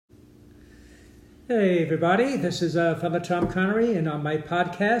Hey everybody, this is Father Tom Connery, and on my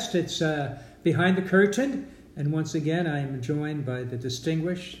podcast it's Behind the Curtain, and once again I am joined by the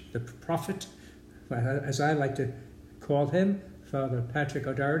distinguished, the prophet, as I like to call him, Father Patrick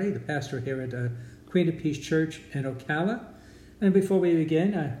O'Doherty, the pastor here at Queen of Peace Church in Ocala. And before we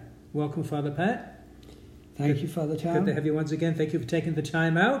begin, welcome Father Pat. Thank you, Father Tom. Good to have you once again. Thank you for taking the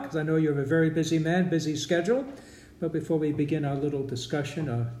time out, because I know you're a very busy man, busy schedule. But before we begin our little discussion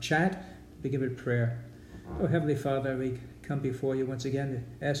or chat, begin with prayer. Oh, Heavenly Father, we come before you once again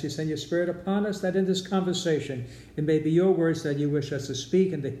to ask you to send your Spirit upon us, that in this conversation it may be your words that you wish us to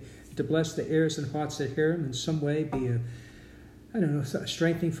speak, and to bless the ears and hearts that hear them, in some way be a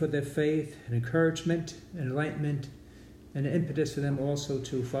strengthening for their faith, and encouragement, and enlightenment, and an impetus for them also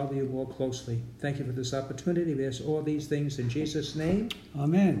to follow you more closely. Thank you for this opportunity. We ask all these things in Jesus' name.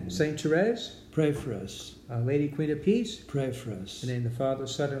 Amen. Saint Therese, pray for us. Our Lady Queen of Peace, pray for us. In the name of the Father,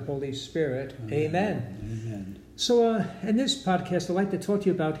 Son, and Holy Spirit. Amen. Amen. So in this podcast, I'd like to talk to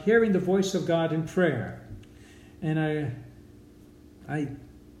you about hearing the voice of God in prayer. And I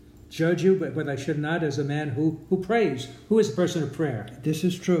judge you, but I should not, as a man who prays. Who is a person of prayer? This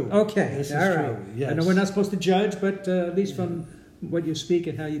is true. Okay, this all is right. true. Yes. I know we're not supposed to judge, but at least from what you speak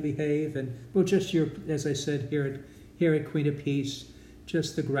and how you behave, and just your, as I said, here at Queen of Peace,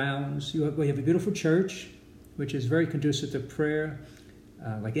 just the grounds. We have a beautiful church, which is very conducive to prayer,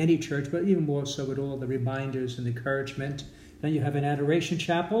 like any church, but even more so with all the reminders and encouragement. Then you have an adoration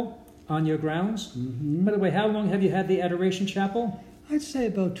chapel on your grounds. Mm-hmm. By the way, how long have you had the adoration chapel? I'd say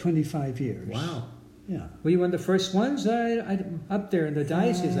about 25 years. Wow. Yeah. Were you one of the first ones? Up there in the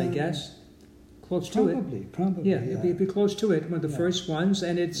diocese, I guess. Close to it. Probably. Yeah, it'd be close to it. One of the first ones,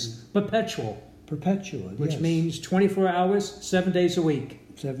 and it's perpetual. Perpetual, which means 24 hours, 7 days a week.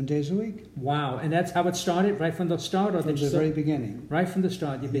 7 days a week. Wow. And that's how it started, right from the start? Or from the very beginning. Right from the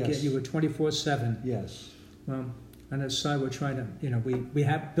start, you were 24/7. Yes. Well, on the side, we're trying to, we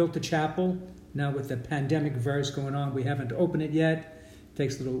have built the chapel. Now with the pandemic virus going on, we haven't opened it yet. It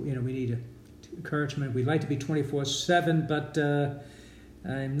takes a little, we need encouragement. We'd like to be 24/7, but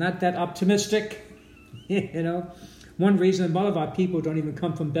I'm not that optimistic. One reason a lot of our people don't even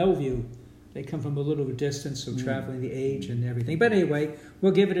come from Bellevue. They come from a little distance, so traveling, the age and everything. But anyway,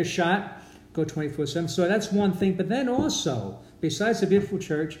 we'll give it a shot. Go 24/7. So that's one thing. But then also, besides the beautiful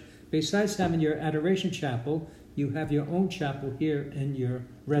church, besides having your adoration chapel, you have your own chapel here in your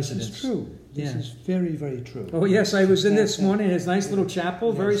residence. This is true. This is very, very true. Oh, yes, I was in this morning. It's a nice little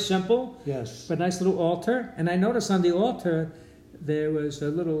chapel, very simple. Yes. But nice little altar. And I noticed on the altar, there was a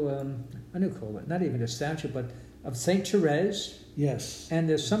little, I don't call it, not even a statue, but of Saint Therese. Yes. And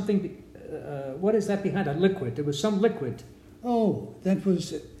there's something, what is that behind? A liquid. There was some liquid. Oh, that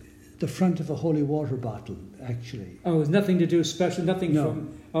was the front of a holy water bottle, actually. Oh, it was nothing to do special, nothing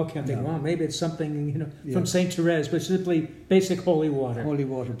from... Okay, I'm thinking, no. well, maybe it's something, from St. Therese, but simply basic holy water. Holy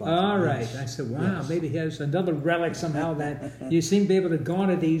water bottle. All right. Yes. I said, wow, maybe he has another relic somehow that you seem to be able to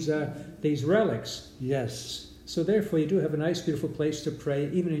garner these relics. Yes. So therefore, you do have a nice, beautiful place to pray,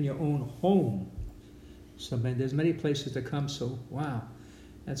 even in your own home. So there's many places to come, so wow.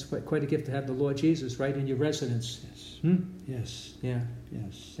 That's quite a gift to have the Lord Jesus right in your residence. Yes. Yes. Yeah.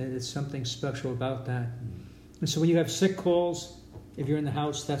 Yes. And it's something special about that. And so when you have sick calls, if you're in the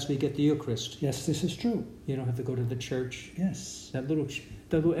house, that's where you get the Eucharist. Yes, this is true. You don't have to go to the church. Yes. That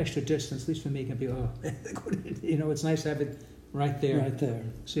little extra distance, at least for me, can be, it's nice to have it right there. Right there.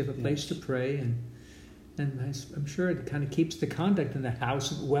 So you have a place to pray, and I'm sure it kind of keeps the conduct in the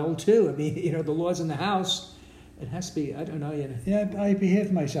house well, too. I mean, the Lord's in the house. It has to be, I don't know, Yeah, I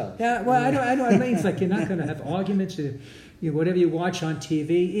behave myself. Yeah, well, I know. I mean, it's like you're not going to have arguments. Whatever you watch on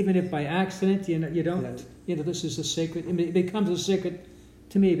TV, even if by accident, you don't. This is a sacred. I mean, it becomes a sacred.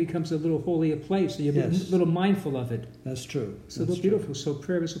 To me, it becomes a little holier place. So you're a little mindful of it. That's true. So it's beautiful. So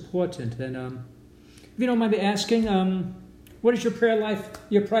prayer is important. And if you don't mind me asking, what is your prayer life?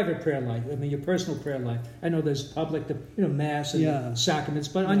 Your private prayer life? I mean, your personal prayer life. I know there's public, mass and sacraments,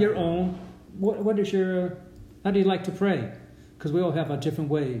 but on your own, what is your? How do you like to pray? Because we all have our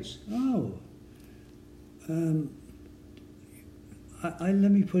different ways. Oh.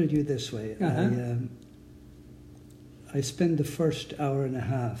 Let me put it to you this way. Uh-huh. I spend the first hour and a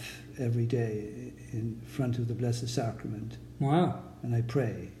half every day in front of the Blessed Sacrament. Wow. And I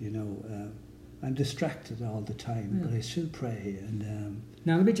pray, I'm distracted all the time, but I still pray. And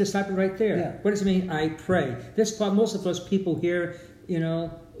now let me just stop it right there. Yeah. What does it mean, I pray? This part, most of us people here,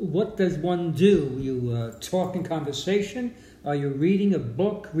 what does one do? You talk in conversation? Are you reading a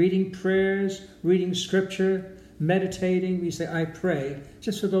book, reading prayers, reading scripture, meditating? We say, I pray,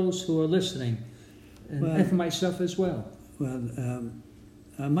 just for those who are listening, and for myself as well. Well,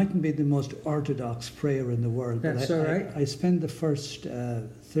 mightn't be the most orthodox prayer in the world. That's but all right. I spend the first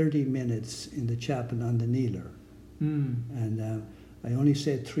 30 minutes in the chapel on the kneeler. And I only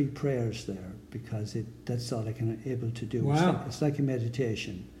say 3 prayers there because that's all I can able to do. Wow. It's like a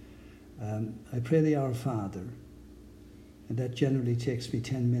meditation. I pray the Our Father, and that generally takes me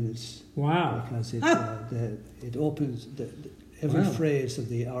 10 minutes. Wow. Because it opens every Wow. phrase of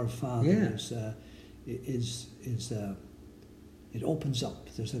the Our Father Yeah. it opens up.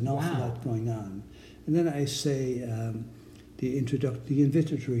 There's an awful Wow. lot going on, and then I say the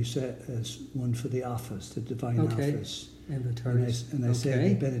invitatory one for the office, the divine Okay. office, Inventories. and I say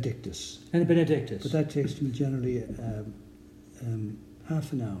the Benedictus. And the Benedictus. But that takes me generally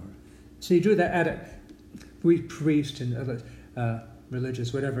half an hour. So you do that at we priest and other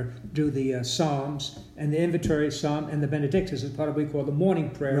religious, whatever, do the Psalms and the inventory psalm and the Benedictus is part of what we call the morning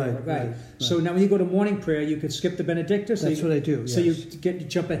prayer. Right. So now when you go to morning prayer, you could skip the Benedictus. That's what I do. So yes. you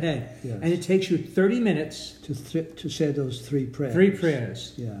jump ahead. Yes. And it takes you 30 minutes. to say those 3 prayers. 3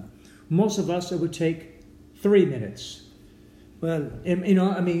 prayers. Yeah. Most of us, it would take 3 minutes. Well, You know,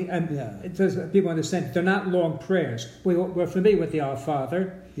 I mean, yeah. it does, people understand, they're not long prayers. We're familiar with the Our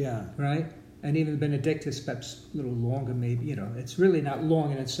Father, Yeah. right? And even the Benedictus, perhaps a little longer, maybe. You know, it's really not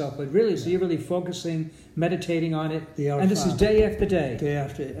long in itself, but really, so you're really focusing, meditating on it. The Our And this is Father. day after day. Day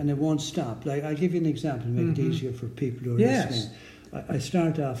after, and it won't stop. Like, I'll give you an example to make it easier for people who are Yes. listening. I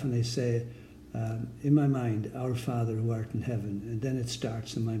start off and I say, in my mind, Our Father who art in heaven. And then it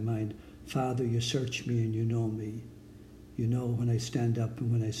starts in my mind, Father, you search me and you know me. You know when I stand up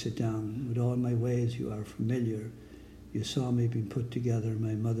and when I sit down. With all my ways you are familiar. You saw me being put together in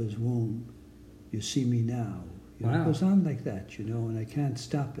my mother's womb. You see me now. You know, Wow. it goes on like that, you know, and I can't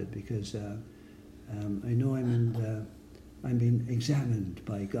stop it because I know I'm being examined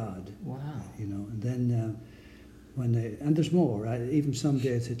by God. Wow. You know, and then and there's more. Even some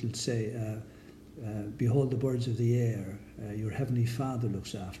days it'll say, "Behold the birds of the air. Your heavenly Father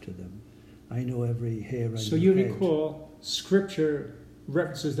looks after them. I know every hair on So your you head." recall scripture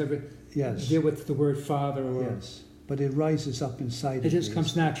references that Yes. deal with the word Father, or Yes, but it rises up inside. it of just me.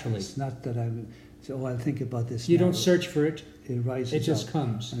 comes naturally. It's not that I'll think about this. You now. don't search for it; It rises. it just up.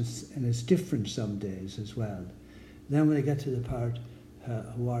 comes. And it's different some days as well. Then when I get to the part,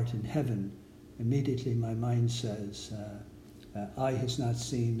 who art in heaven, immediately my mind says, eye has not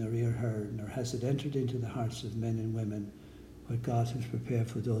seen, nor ear heard, nor has it entered into the hearts of men and women what God has prepared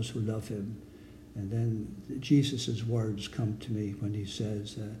for those who love him. And then Jesus' words come to me when he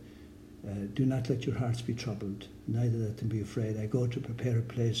says, do not let your hearts be troubled, neither let them be afraid. I go to prepare a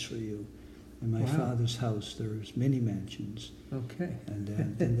place for you. In my Wow. Father's house there's many mansions. Okay. And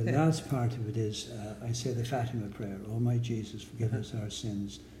then the last part of it is, I say the Fatima prayer, O my Jesus, forgive us our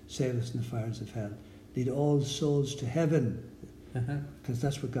sins, save us from the fires of hell, lead all souls to heaven, because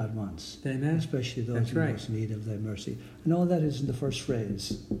that's what God wants. Amen. Especially those That's in right. most need of thy mercy. And all that is in the first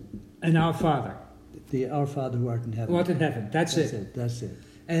phrase. And our Father, The Our Father who art in heaven. who art in heaven. That's it. That's it.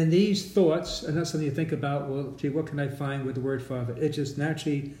 And these thoughts are not something you think about, well, gee, what can I find with the word Father? It just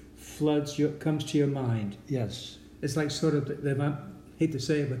naturally comes to your mind. Yes. It's like sort of, I hate to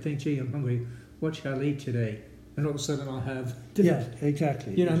say it, but think, gee, I'm hungry. What shall I eat today? And all of a sudden I'll have Yeah,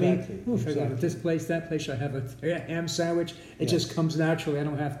 exactly. You know what I exactly, mean? Oh, if I go to this place, that place, I have a ham sandwich. It Yes. just comes naturally. I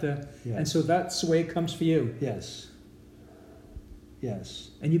don't have to. Yes. And so that's the way it comes for you. Yes.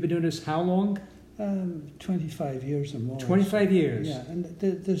 Yes. And you've been doing this how long? 25 years or more. 25 years. Yeah, and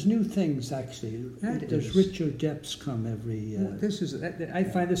there's new things actually. That There's is. richer depths come every. Well, I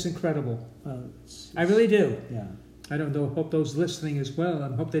find this incredible. It's, I really do. Yeah. I don't know. Hope those listening as well.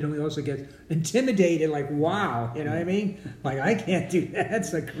 I hope they don't also get intimidated. Like, wow, you know what I mean? Like, I can't do that.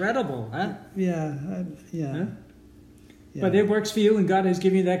 It's incredible, huh? Yeah. Yeah. Huh? Yeah. But it works for you, and God has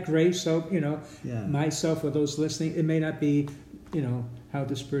given you that grace. So, Yeah. myself or those listening, it may not be, how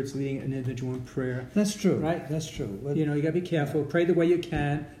the Spirit's leading an individual in prayer. That's true. Right? That's true. Well, You got to be careful. Pray the way you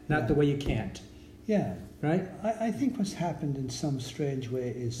can, not Yeah. the way you can't. Yeah. Right? I think what's happened in some strange way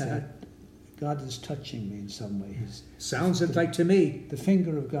is that God is touching me in some way. He's Sounds like to me. the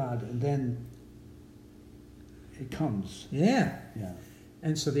finger of God, and then it comes. Yeah. Yeah.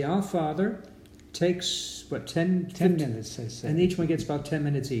 And so the Our Father takes, 10 minutes, I say. And each one gets about 10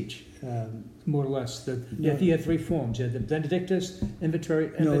 minutes each, more or less. You had 3 forms. You had the Benedictus,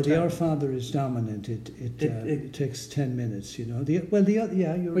 Inventory, and No, the Our Father is dominant. It takes 10 minutes. You're Well,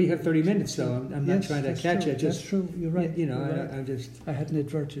 you have 30 minutes, though. I'm not Yes, trying to that's catch true. it. That's true. You're right. You're right. I'm just. I hadn't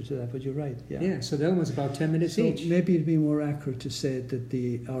adverted to that, but you're right. Yeah. Yeah. So the other one's about 10 minutes So each. maybe it'd be more accurate to say that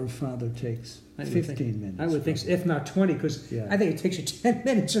the Our Father takes I would 15 minutes. I would think, so, if not 20, because Yeah. I think it takes you 10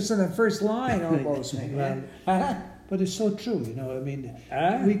 minutes just on the first line almost. Well, But it's so true, you know. I mean,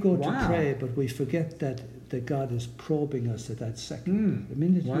 Ah, we go to wow. pray, but we forget that God is probing us at that second. The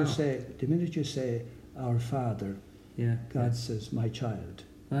minute Wow. you say, "Our Father," Yeah. God says, "My child."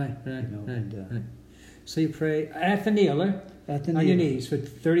 Right, right, You know, right, and, right. So you pray at the kneeler, At the on your kneeling. knees for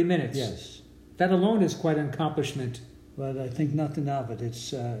 30 minutes. Yes. That alone is quite an accomplishment. Well, I think nothing of it.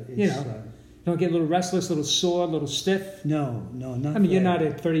 It's You know, Don't get a little restless, a little sore, a little stiff. no, not. I mean, you're there. not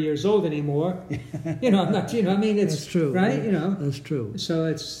at 30 years old anymore. I'm not, I mean, it's That's true, right, That's true. So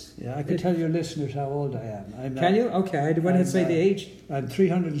it's, Yeah, I can tell your listeners how old I am. can you? Okay, I didn't want to say the age. I'm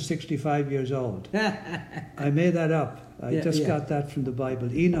 365 years old. I made that up. I Yeah, just yeah. got that from the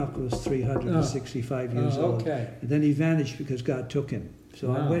Bible. Enoch was 365 years old. Okay. And then he vanished because God took him. So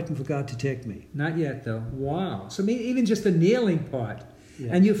I'm Wow. waiting for God to take me. Not yet, though. Wow. So I mean, even just the kneeling part.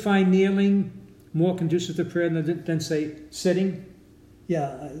 Yeah. And you find kneeling more conducive to prayer than say, sitting?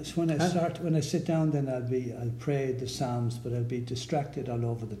 Yeah, it's when Huh? when I sit down, then I'll pray the Psalms, but I'll be distracted all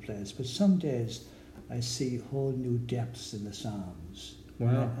over the place. But some days I see whole new depths in the Psalms.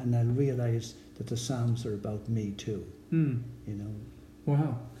 Wow. And I realize that the Psalms are about me too, Hmm. you know.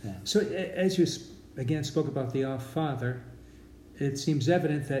 Wow. Yeah. So as you, again, spoke about the Our Father, it seems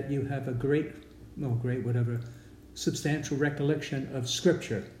evident that you have a substantial recollection of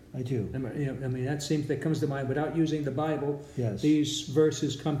Scripture. I do. I mean, that comes to mind. Without using the Bible, Yes. these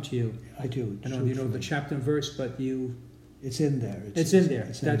verses come to you. I do. I don't know if you know the truthfully. chapter and verse, but It's in there. it's in there.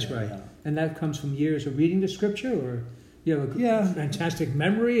 it's That's there, right. yeah. And that comes from years of reading the Scripture, or you have a Yeah. fantastic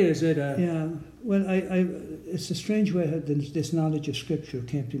memory? Is it a... Yeah. Well, it's a strange way. This knowledge of Scripture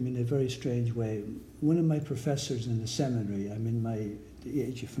came to me in a very strange way. One of my professors in the seminary, I'm in my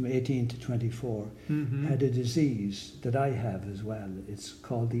age from 18 to 24, Mhm. had a disease that I have as well. It's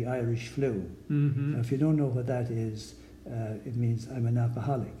called the Irish flu. Mhm. Now, if you don't know what that is, it means I'm an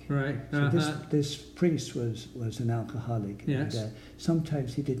alcoholic. Right. So Uh-huh. this priest was an alcoholic. Yes. And,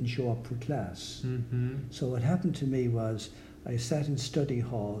 sometimes he didn't show up for class. Mhm. So what happened to me was I sat in study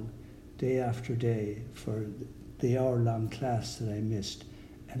hall day after day for the hour-long class that I missed,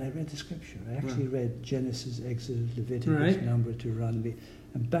 and I read the Scripture. I actually read Genesis, Exodus, Leviticus, Right. Numbers, Deuteronomy,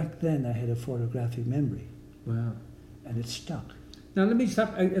 and back then I had a photographic memory, Wow. and it stuck. Now let me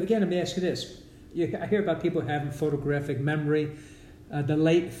stop again. Let me ask you this: I hear about people having photographic memory. The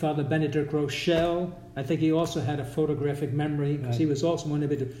late Father Benedict Rochelle, I think he also had a photographic memory because he Right. was also one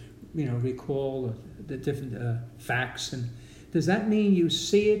of it to, recall the different facts. And does that mean you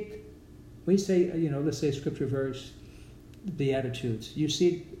see it? We say, let's say a scripture verse, Beatitudes. You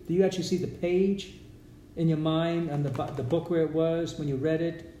see? Do you actually see the page in your mind on the book where it was when you read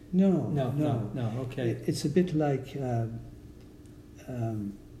it? No. No. Okay. It's a bit like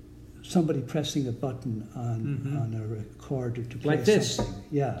somebody pressing a button on a recorder to play Like this. something.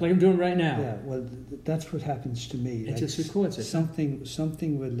 Yeah. Like I'm doing right now. Yeah. Well, that's what happens to me. It just records it.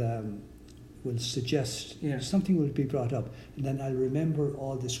 Something will suggest, Yeah. something will be brought up, and then I'll remember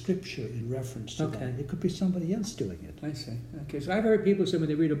all the scripture in reference to Okay. that. It could be somebody else doing it. I see. Okay, so I've heard people say when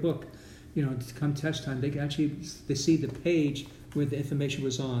they read a book, to come test time, they see the page where the information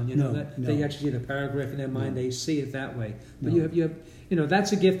was on. No. They actually see the paragraph in their mind. No. They see it that way. But No. you have,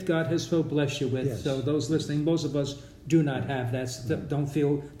 that's a gift God has so blessed you with. Yes. So those listening, most of us do not have that. So don't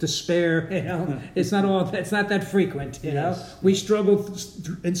feel despair. It's not that frequent. Yes. We struggled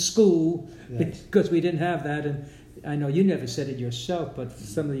in school Yes. because we didn't have that. And I know you never said it yourself, but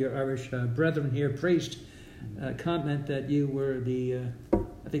some of your Irish brethren here preached comment that you were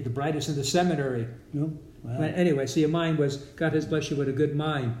I think the brightest in the seminary. No? Wow. But anyway, so your mind was, God has blessed you with a good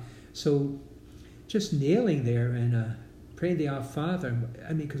mind. So just kneeling there and praying the Our Father.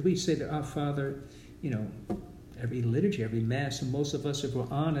 I mean, because we say the Our Father, every liturgy, every Mass, and most of us, if we're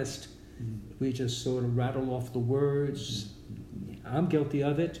honest, we just sort of rattle off the words. I'm guilty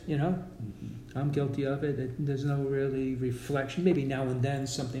of it, I'm guilty of it. There's no really reflection. Maybe now and then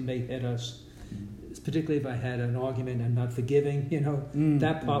something may hit us. Particularly if I had an argument and not forgiving,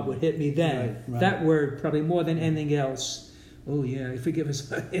 that part would hit me then. Right. That word probably more than anything else. Oh yeah, forgive us,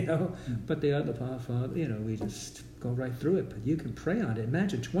 But the other part, Father, we just go right through it. But you can pray on it.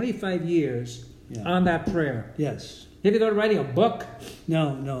 Imagine 25 years on that prayer. Yes. Have you thought of writing a book?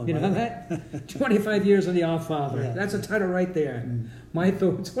 No. You know that? 25 years on the Our Father. Yeah. That's a title right there. My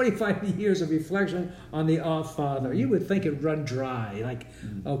thought, 25 years of reflection on the Our Father. You would think it'd run dry. Like,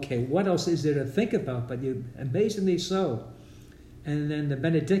 okay, what else is there to think about? But amazingly so. And then the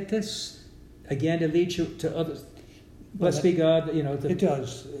Benedictus, again, it leads you to others. Blessed be God, It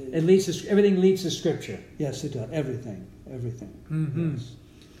does. Everything leads to Scripture. Yes, it does. Everything. Mm-hmm. Yes.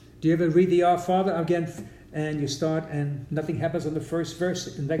 Do you ever read the Our Father? Again, and you start and nothing happens on the first verse.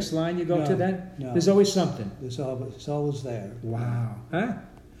 The next line you go to that, No. there's always something. It's always there. Wow. Huh?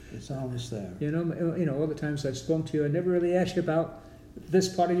 It's always there. You know, all the times I've spoken to you, I never really asked you about this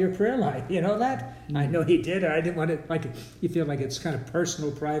part of your prayer life. You know that? I know he did. I didn't want to, you feel like it's kind of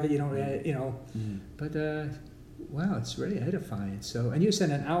personal, private, But, wow, it's really edifying. So, and you said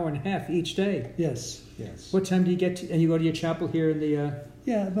an hour and a half each day. Yes. What time do you get to, and you go to your chapel here in the,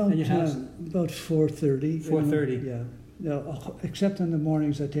 Yeah, about in your house? about 4:30. 4:30. Yeah. No, except in the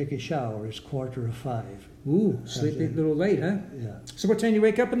mornings I take a shower. It's 4:45. ooh, sleeping a little late, huh? Yeah. So what time do you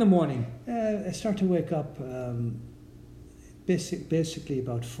wake up in the morning? I start to wake up basically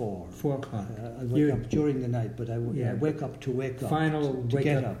about 4. 4 o'clock. I wake up during the night, but I wake up to wake up. Final to wake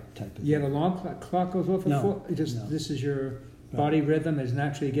get up. up type of You thing. have a long clock goes off at No, 4? no. This is your body rhythm is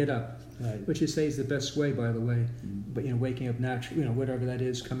naturally get up. Right. Which you say is the best way, by the way. But waking up naturally, whatever that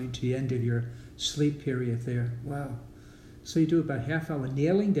is, coming to the end of your sleep period there. Wow. So you do about half hour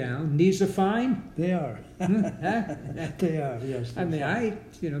kneeling down. Knees are fine. They are. Huh? They are. Yes. I mean,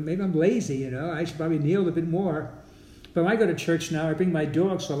 maybe I'm lazy. I should probably kneel a bit more. But when I go to church now, I bring my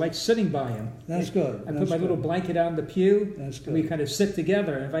dog, so I like sitting by him. That's good. I put my little blanket out in the pew. That's good. And we kind of sit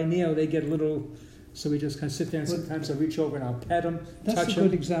together. And if I kneel, they get a little. So we just kind of sit there, and sometimes I reach over and I'll pet them, That's touch a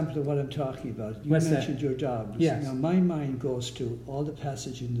good them. example of what I'm talking about. You What's that? mentioned your dogs. Yes. Now, my mind goes to all the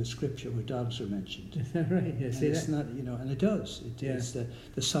passages in the scripture where dogs are mentioned. Right, yeah, And see it's that? not, and it does. It Yeah. is the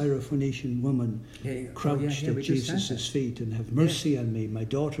Syrophoenician woman crouched at we just had Jesus' feet and have mercy on me. My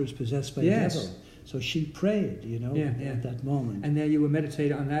daughter is possessed by Yes. the devil. So she prayed, at that moment. And then you would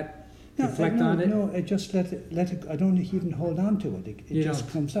meditate on that, reflect no, on it. No, I just let it. I don't even hold on to it. It You just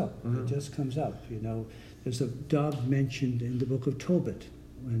don't. comes up. Mhm. It just comes up. There's a dog mentioned in the book of Tobit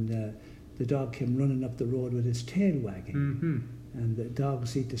when the dog came running up the road with his tail wagging, Mm-hmm. and the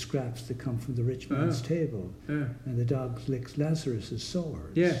dogs eat the scraps that come from the rich man's table, Yeah. and the dog licks Lazarus'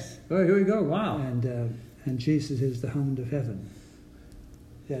 sores. Yes. Oh, here we go. Wow. And Jesus is the hound of heaven.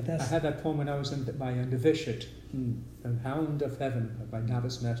 Yeah, I that's. had that poem when I was in my novitiate. Mm. The Hound of Heaven by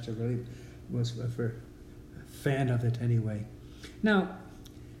Novice Master. Really was a fan of it anyway. Now,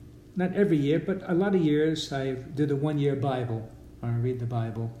 not every year, but a lot of years I do the 1-year Bible, or I read the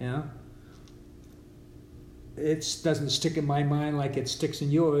Bible, It doesn't stick in my mind like it sticks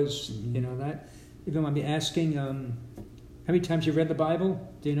in yours, Mhm. you know that. If you don't mind me asking, how many times you read the Bible,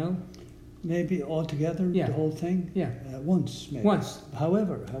 do you know? Maybe altogether, Yeah. the whole thing? Yeah. Once, maybe. Once.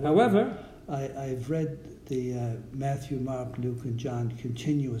 However, I've read the Matthew, Mark, Luke, and John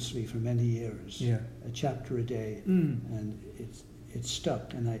continuously for many years. Yeah. A chapter a day, and it's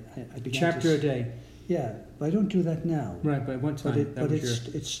stuck. And I A began chapter to, a day. Yeah, but I don't do that now. Right, but one time.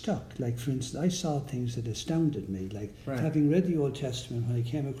 It's stuck. Like, for instance, I saw things that astounded me. Like, Right. having read the Old Testament, when I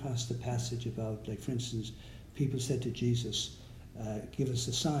came across the passage about, like, for instance, people said to Jesus, give us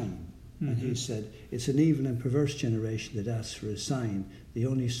a sign. And he said, it's an evil and perverse generation that asks for a sign. The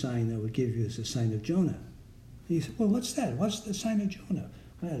only sign I will give you is the sign of Jonah. And he said, well, what's that? What's the sign of Jonah?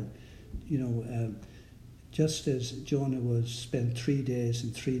 Well, just as Jonah was spent 3 days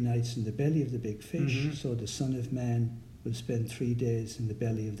and 3 nights in the belly of the big fish, so the Son of Man will spend 3 days in the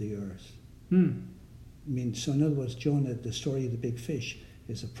belly of the earth. I mean, so in other words, Jonah, the story of the big fish,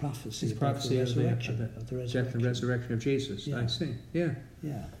 is a prophecy It's about prophecy the of resurrection. the death and resurrection of Jesus. Yeah. I see. Yeah.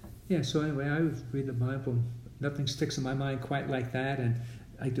 Yeah. Yeah, so anyway, I would read the Bible. Nothing sticks in my mind quite like that, and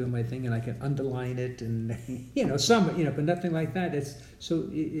I do my thing, and I can underline it, and but nothing like that.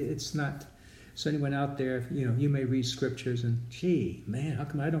 It's not. So anyone out there, you may read scriptures, and gee, man, how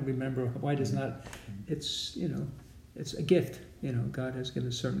come I don't remember? Why does not? It's it's a gift. God has given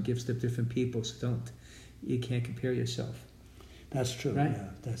certain gifts to different people, so you can't compare yourself. That's true. Right? Yeah,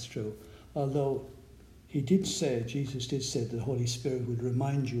 that's true. Although Jesus did say the Holy Spirit would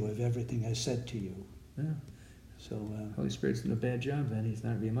remind you of everything I said to you. Yeah. So Holy Spirit's doing a bad job, then he's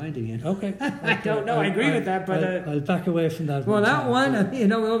not reminding you. okay. I don't know. I agree with that, but I'll back away from that. well, that one, time.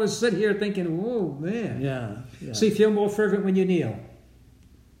 we always sit here thinking, "Whoa, man!" Yeah. So you feel more fervent when you kneel.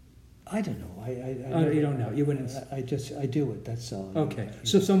 I don't know. I Oh, you don't know. You wouldn't. I do it. That's all. Okay.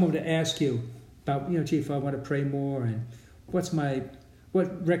 So if someone were to ask you about, Chief, I want to pray more, and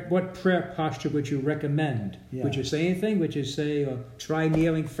what prayer posture would you recommend? Yeah. Would you say anything? Would you say, try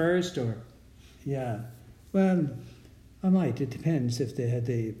kneeling first, or? Yeah. Well, I might. It depends if they had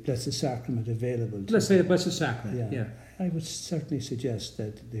the Blessed Sacrament available. Let's say the Blessed Sacrament. Yeah. I would certainly suggest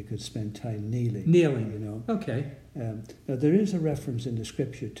that they could spend time kneeling. Kneeling. Okay. Now, there is a reference in the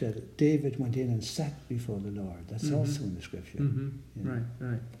scripture to David went in and sat before the Lord. That's also in the scripture. Mm-hmm. Yeah.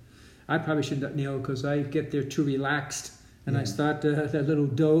 Right. I probably shouldn't kneel because I get there too relaxed, And I start that little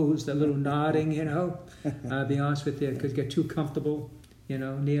doze, that little nodding, you know. I'll be honest with you, because get too comfortable, you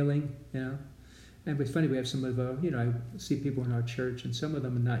know, kneeling, you know. And it's funny, we have some of, you know, I see people in our church, and some of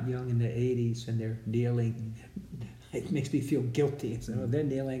them are not young, in their 80s, and they're kneeling. It makes me feel guilty. So they're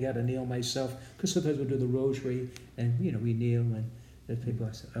kneeling, I got to kneel myself. Because sometimes we'll do the rosary, and, you know, we kneel, and there's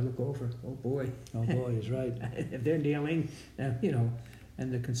people, I look over, oh boy. Oh boy, he's right. If they're kneeling, you know,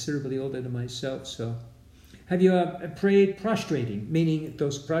 and they're considerably older than myself, so. Have you prayed prostrating, meaning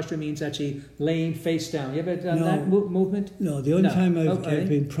those prostrate means actually laying face down? You ever done that movement? No, the only time I've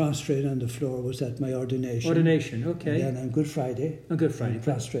been prostrate on the floor was at my ordination. Ordination, okay. And then on Good Friday. On Good Friday. We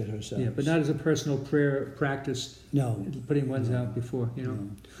prostrate ourselves. Yeah, but not as a personal prayer practice. No. Putting ones out before, you know. No.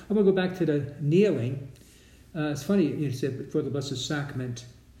 I'm going to go back to the kneeling. It's funny, you said before the Blessed Sacrament,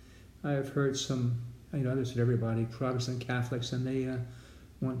 I've heard some, you know, others said everybody, Protestant Catholics, and they...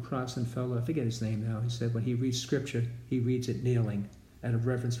 one Protestant fellow, I forget his name now, he said when he reads Scripture, he reads it kneeling out of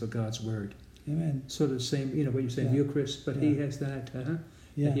reverence for God's Word. Amen. Sort of the same, you know, what you say in Eucharist, but he has that.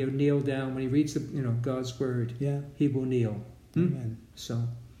 Yeah. He'll kneel down when he reads the, you know, God's Word. Yeah. He will kneel. Amen. So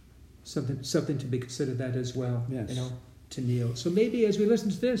something to be considered that as well. Yes. You know, to kneel. So maybe as we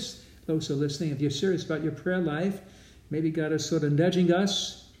listen to this, those who are listening, if you're serious about your prayer life, maybe God is sort of nudging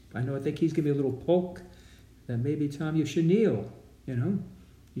us. I think He's giving me a little poke. That maybe, Tom, you should kneel. You know.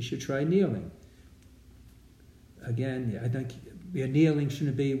 You should try kneeling. Again, I think your kneeling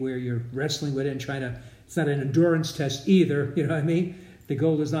shouldn't be where you're wrestling with it and trying to, it's not an endurance test either, you know what I mean? The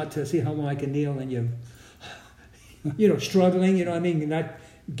goal is not to see how long I can kneel and you're struggling, you know what I mean? You're not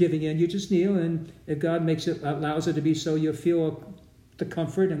giving in, you just kneel, and if God allows it to be so, you'll feel the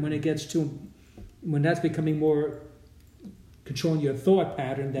comfort, and when that's becoming more controlling your thought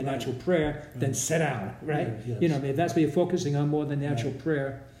pattern than actual prayer, then sit down, right? Yes. You know, if that's what you're focusing on more than the actual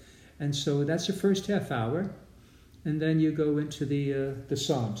prayer. And so that's your first half hour. And then you go into the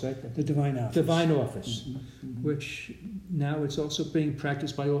Psalms, right? The Divine Office. Divine Office, which now it's also being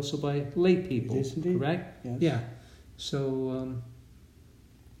practiced by lay people, It is indeed. correct? Yes. Yeah. So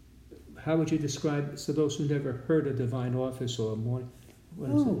how would you describe, so those who never heard of Divine Office or more, what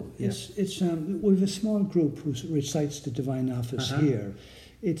is it? It's we have a small group who recites the Divine Office here.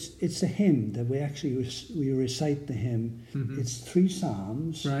 It's a hymn that we actually we recite the hymn. It's 3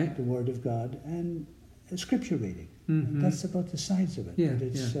 psalms, right. The Word of God, and a scripture reading. That's about the size of it. Yeah, but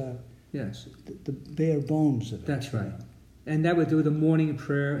it's yes, the bare bones of it. that's right. And that would do the morning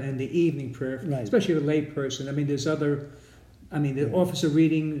prayer and the evening prayer, right. Especially a lay person. I mean, there's other. I mean, the office of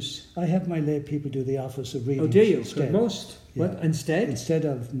readings. I have my lay people do the office of readings. Oh, do you? Instead. Most what instead? Instead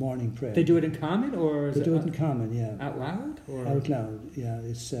of morning prayer. They do it in common, or is They do it in common, yeah. out loud, or Out loud, yeah.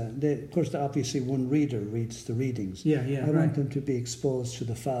 It's of course, obviously, one reader reads the readings. yeah, I right. want them to be exposed to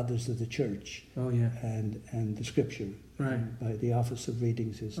the fathers of the church Oh, yeah, and the scripture. right. By the office of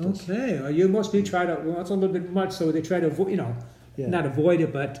readings is just, Okay, well, you must be trying to. Well, it's a little bit much, so they try to avoid. yeah. Not avoid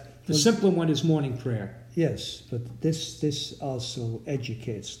it, but the simpler one is morning prayer. Yes, but this also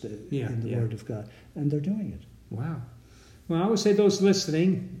educates in the Word of God, and they're doing it. Wow. Well, I would say those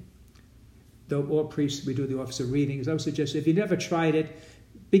listening, all priests, we do the office of readings. I would suggest if you never tried it,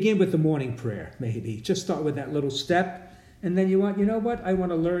 begin with the morning prayer, maybe. Just start with that little step, and then you know what? I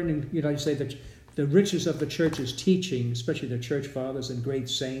want to learn, and you say that the riches of the church's teaching, especially the church fathers and great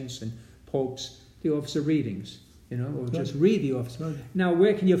saints and popes, the office of readings, or just read the office. Right. Now,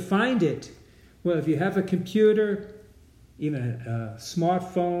 where can you find it? Well, if you have a computer, even a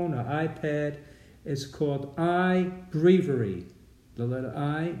smartphone or iPad, it's called iBreviary. The letter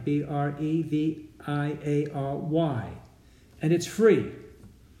I, Breviary. And it's free.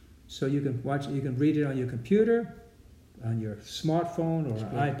 So you can watch it, you can read it on your computer, on your smartphone or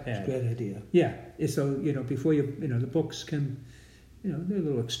iPad. It's a great idea. Yeah. So, before the books can, they're a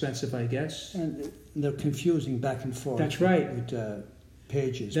little expensive, I guess. And they're confusing back and forth. That's right. With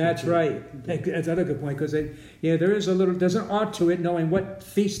pages. That's right. That's another good point, because there's an art to it, knowing what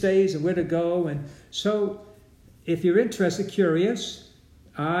feast days and where to go. And so if you're interested, curious,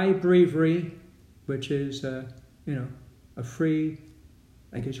 iBreviary, which is, a free,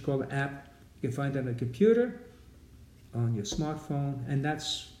 I guess you call it app. You can find it on a computer, on your smartphone, and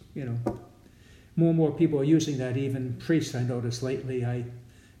that's, more and more people are using that, even priests I noticed lately.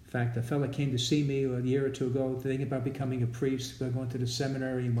 In fact, a fellow came to see me a year or two ago thinking about becoming a priest, going to the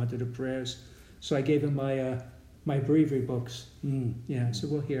seminary and wanted the prayers. So I gave him my breviary books. Yeah, I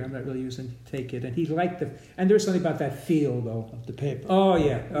said, well, here, I'm not really take it. And he liked and there's something about that feel, though. Of the paper. Oh,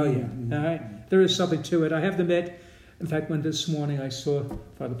 yeah. All right. There is something to it. I have to admit, in fact, when this morning I saw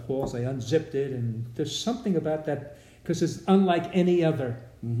Father Paul's, I unzipped it, and there's something about that, because it's unlike any other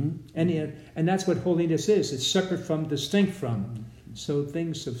And that's what holiness is. It's separate from, distinct from. So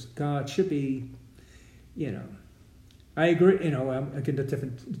things of God should be, I agree, I get the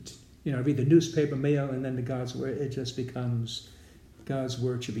different, I read the newspaper, mail, and then the God's Word. It just becomes, God's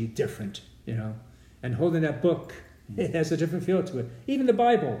Word should be different, And holding that book, it has a different feel to it. Even the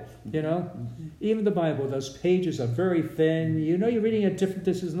Bible, even the Bible, those pages are very thin. You're reading a different,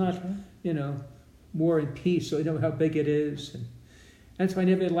 this is not, War and Peace, so you know how big it is. And that's why I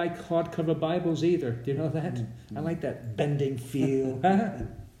never like hardcover Bibles either. Do you know that? I like that bending feel.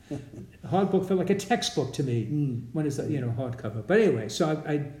 A hard book felt like a textbook to me when it's hardcover. But anyway, so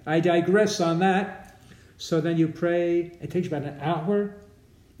I digress on that. So then you pray. It takes about an hour.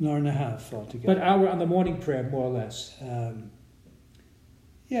 An hour and a half altogether. But hour on the morning prayer, more or less.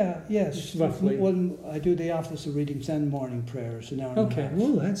 Yes. Just roughly. When I do the Office of Readings and morning prayers, an hour and a half. Okay.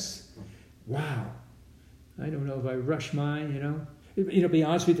 Well, wow. I don't know if I rush mine. To be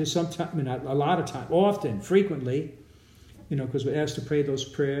honest with you, sometimes, a lot of time, often, frequently. Because we're asked to pray those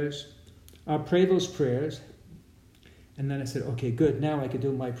prayers. I'll pray those prayers, and then I said, okay, good, now I can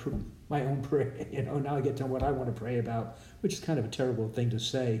do my own prayer. Now I get to what I want to pray about, which is kind of a terrible thing to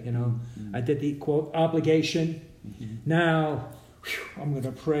say, I did the, quote, obligation. Now, I'm going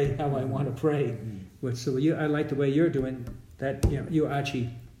to pray how I want to pray. So I like the way you're doing that, you're actually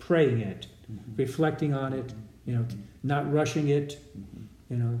praying it, reflecting on it, not rushing it,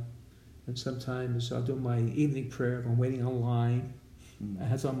 And sometimes I'll do my evening prayer if I'm waiting online.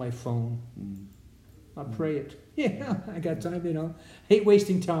 It's on my phone. I'll pray it. Yeah, I got time, Hate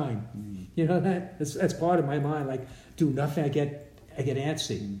wasting time. That's part of my mind. Like, do nothing, I get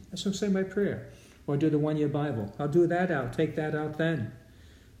antsy. So I say my prayer. Or do the one-year Bible. I'll do that out. Take that out then.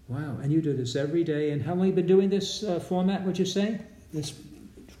 Wow, and you do this every day. And how long have you been doing this format, would you say? This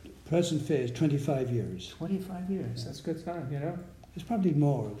present phase, 25 years. 25 years. That's a good time, It's probably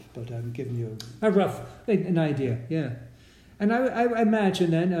more, but I'm giving you an idea, yeah. And I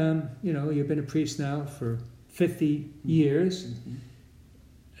imagine then, you've been a priest now for 50 years,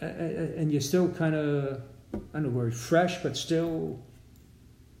 and you're still kind of, I don't know, very fresh, but still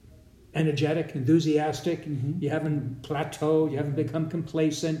energetic, enthusiastic. You haven't plateaued, you haven't become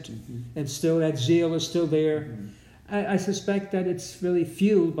complacent, and still that zeal is still there. I suspect that it's really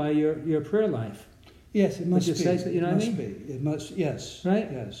fueled by your prayer life. Yes, it must be. Say, what I mean? It must, yes. Right?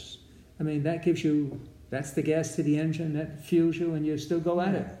 Yes. I mean, that's the gas to the engine that fuels you, and you still go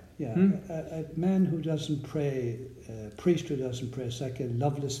at it. Yeah. A man who doesn't pray, a priest who doesn't pray, it's like a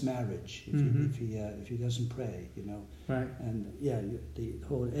loveless marriage if he doesn't pray, Right. And the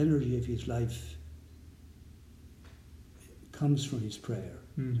whole energy of his life comes from his prayer.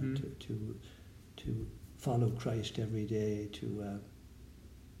 To follow Christ every day, to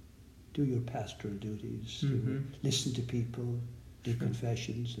do your pastoral duties, to listen to people, do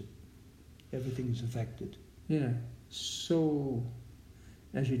confessions. Everything's affected. Yeah. So,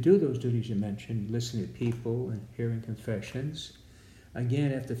 as you do those duties you mentioned, listening to people and hearing confessions,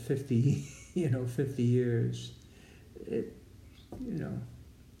 again, after 50 years, it,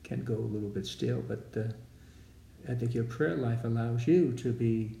 can go a little bit stale, but I think your prayer life allows you to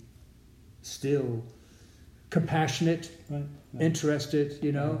be still compassionate, right. interested,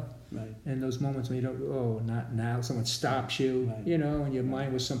 Right. And those moments when you don't, not now, someone stops you, right. And your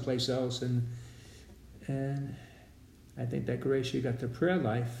mind was someplace else. And I think that grace you got to prayer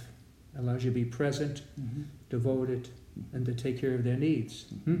life allows you to be present, devoted, and to take care of their needs.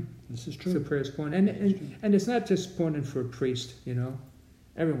 This is true. It's a prayer's point. And it's not just important for a priest,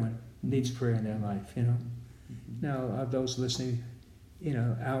 Everyone needs prayer in their life, Now, of those listening,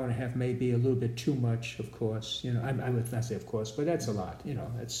 hour and a half may be a little bit too much, of course. I would not say of course, but that's a lot.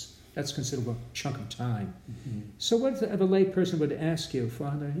 That's a considerable chunk of time. So what if a lay person would ask you,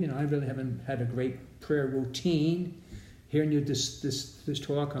 Father, I really haven't had a great prayer routine. Hearing you this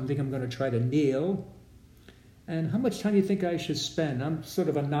talk, I'm thinking I'm going to try to kneel. And how much time do you think I should spend? I'm sort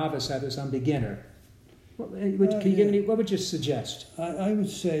of a novice at this. I'm a beginner. Can you give me? What would you suggest? I would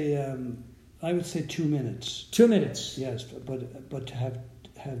say 2 minutes. 2 minutes. Yes, but to have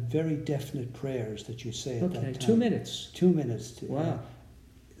very definite prayers that you say at that time. 2 minutes. 2 minutes. Wow.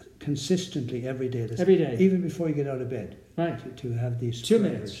 Consistently every day. Every day. Even before you get out of bed. Right. To have these 2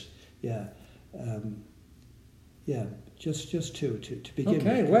 prayers. minutes. Yeah. Just two to begin with.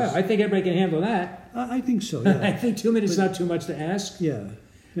 Okay, well, I think everybody can handle that. I think so, yeah. I think 2 minutes is not too much to ask. Yeah.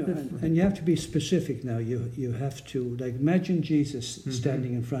 And you have to be specific now. You have to, imagine Jesus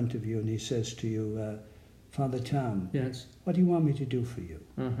standing in front of you and he says to you, Father Tom, yes, what do you want me to do for you?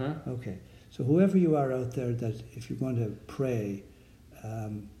 Okay. So whoever you are out there, that if you're going to pray,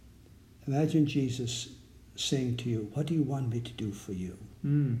 imagine Jesus saying to you, what do you want me to do for you?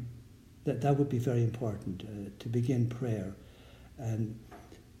 Mm. That would be very important to begin prayer, and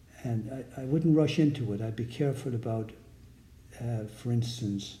I wouldn't rush into it. I'd be careful about, for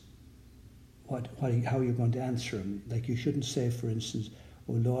instance, how you're going to answer him. Like you shouldn't say, for instance,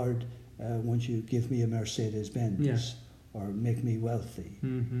 "Oh Lord, won't you give me a Mercedes Benz?" Yeah. Or "Make me wealthy."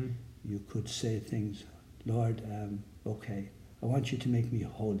 Mm-hmm. You could say things, "Lord, okay, I want you to make me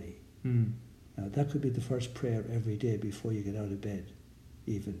holy." Mm. Now that could be the first prayer every day before you get out of bed,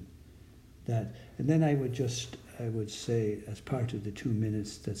 even that. And then I would say, as part of the 2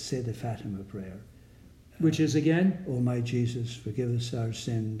 minutes, that say the Fatima prayer. Which is again? "O my Jesus, forgive us our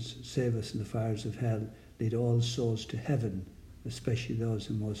sins, save us in the fires of hell, lead all souls to heaven, especially those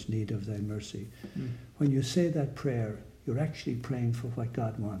in most need of thy mercy." Mm. When you say that prayer, you're actually praying for what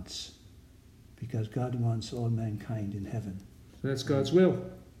God wants, because God wants all mankind in heaven, So that's God's will.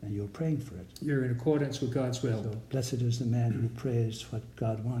 and you're praying for it. You're in accordance with God's will. So blessed is the man who prays what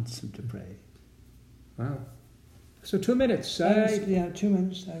God wants him to pray. Wow. So 2 minutes. 2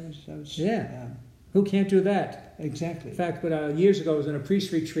 minutes. I was. Yeah. Who can't do that? Exactly. In fact, but years ago I was in a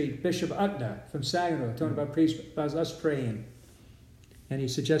priest retreat, Bishop Utner from Saginaw, talking about us praying. And he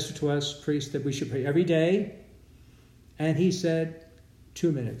suggested to us, priests, that we should pray every day. And he said,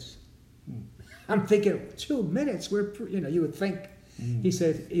 2 minutes. Mm. I'm thinking, 2 minutes? You would think. Mm. He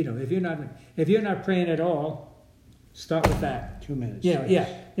said, if you're not praying at all, start with that. 2 minutes. Yeah, yes.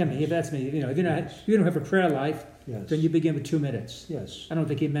 yeah. I mean, if that's me, if you don't have a prayer life, Yes. then you begin with 2 minutes. Yes. I don't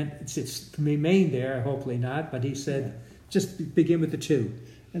think he meant it's to remain there, hopefully not, but he said just begin with the 2.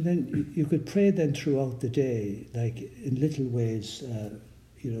 And then you could pray then throughout the day, like in little ways,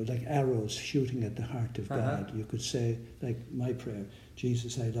 like arrows shooting at the heart of God. You could say, like my prayer,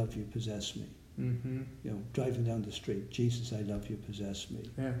 "Jesus, I love you, possess me." Mm-hmm. Driving down the street, "Jesus, I love you, possess me."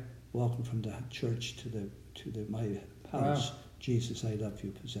 Yeah. Walking from the church to my house, "Jesus, I love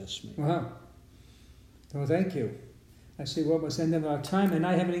you, possess me." Wow. Well, thank you. I see what was in our time, and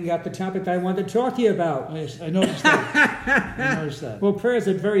I haven't even got the topic I wanted to talk to you about. I noticed that. I noticed that. Well, prayer is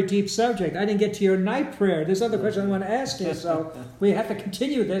a very deep subject. I didn't get to your night prayer. There's other questions I want to ask you, so we have to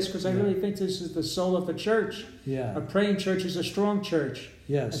continue this because I really think this is the soul of the church. Yeah. A praying church is a strong church.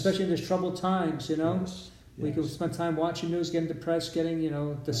 Yes. Especially in these troubled times, Yes. We can spend time watching news, getting depressed, getting,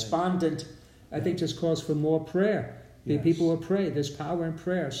 despondent. I think just calls for more prayer. Yes. People will pray. There's power in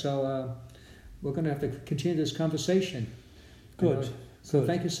prayer. So we're going to have to continue this conversation. Good. So Good.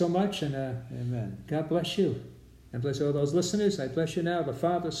 thank you so much, and Amen. God bless you. And bless all those listeners. I bless you now, the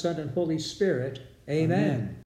Father, Son, and Holy Spirit. Amen. Amen.